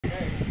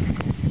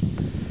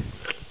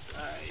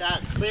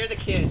Shots. Clear the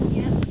kid.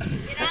 Yep.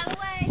 Get out of the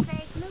way,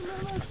 Faith. Move,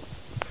 move, move.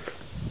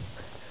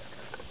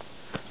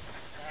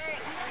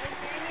 Alright,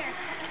 over here.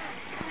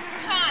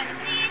 Shawn,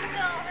 please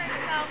don't hurt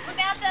yourself. Look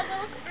out that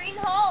little green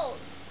hole.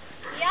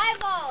 The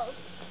eyeballs.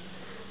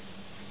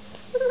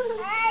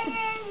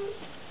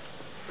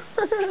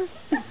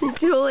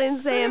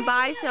 Julian's saying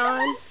bye,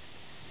 Shawn.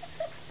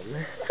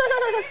 Ridiculous.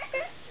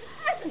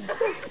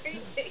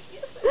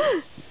 A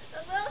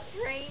little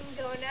train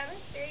going down the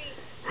street.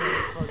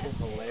 Fucking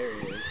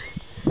hilarious.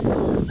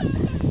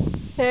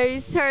 There,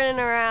 he's turning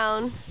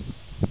around.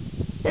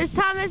 There's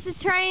Thomas the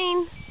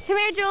train. Come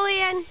here,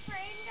 Julian.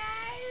 Train,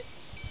 guys.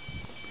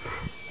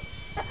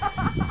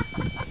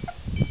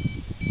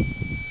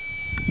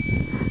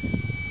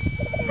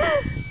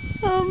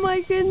 Oh my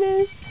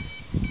goodness.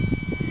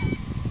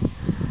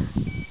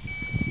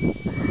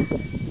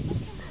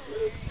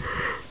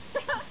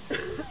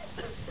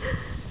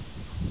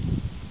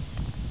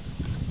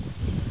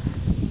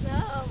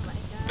 Oh my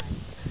God.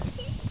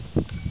 Fucking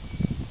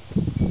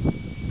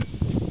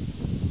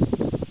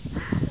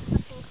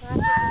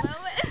classic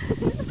moment.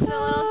 The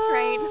little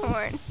train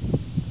horn.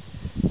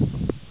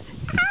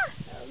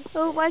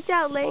 Oh, watch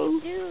out,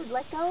 Lane. Dude,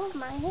 let go of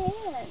my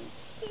hand.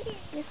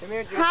 Come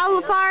here, Julian.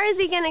 How far is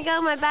he gonna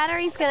go? My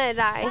battery's gonna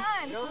die.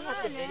 You don't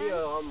have to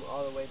video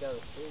all the way down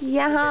the street.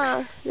 Yeah,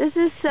 huh? This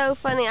is so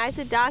funny. I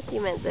should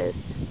document this.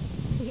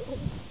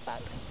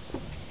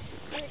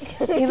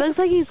 He looks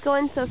like he's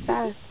going so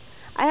fast.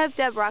 I hope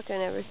Deb Rocco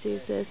never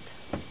sees this.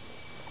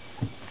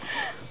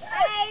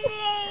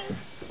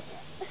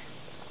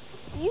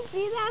 You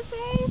see that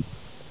face?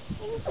 You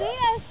can see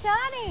that,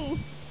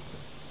 Shawnee.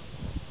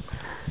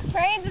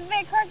 Train's a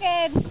bit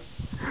crooked.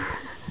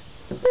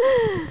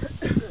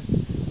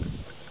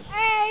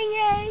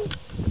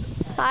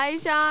 Hi,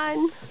 Shawn.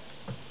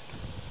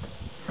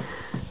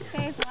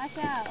 Faith, watch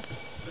out.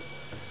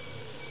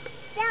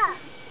 Yeah.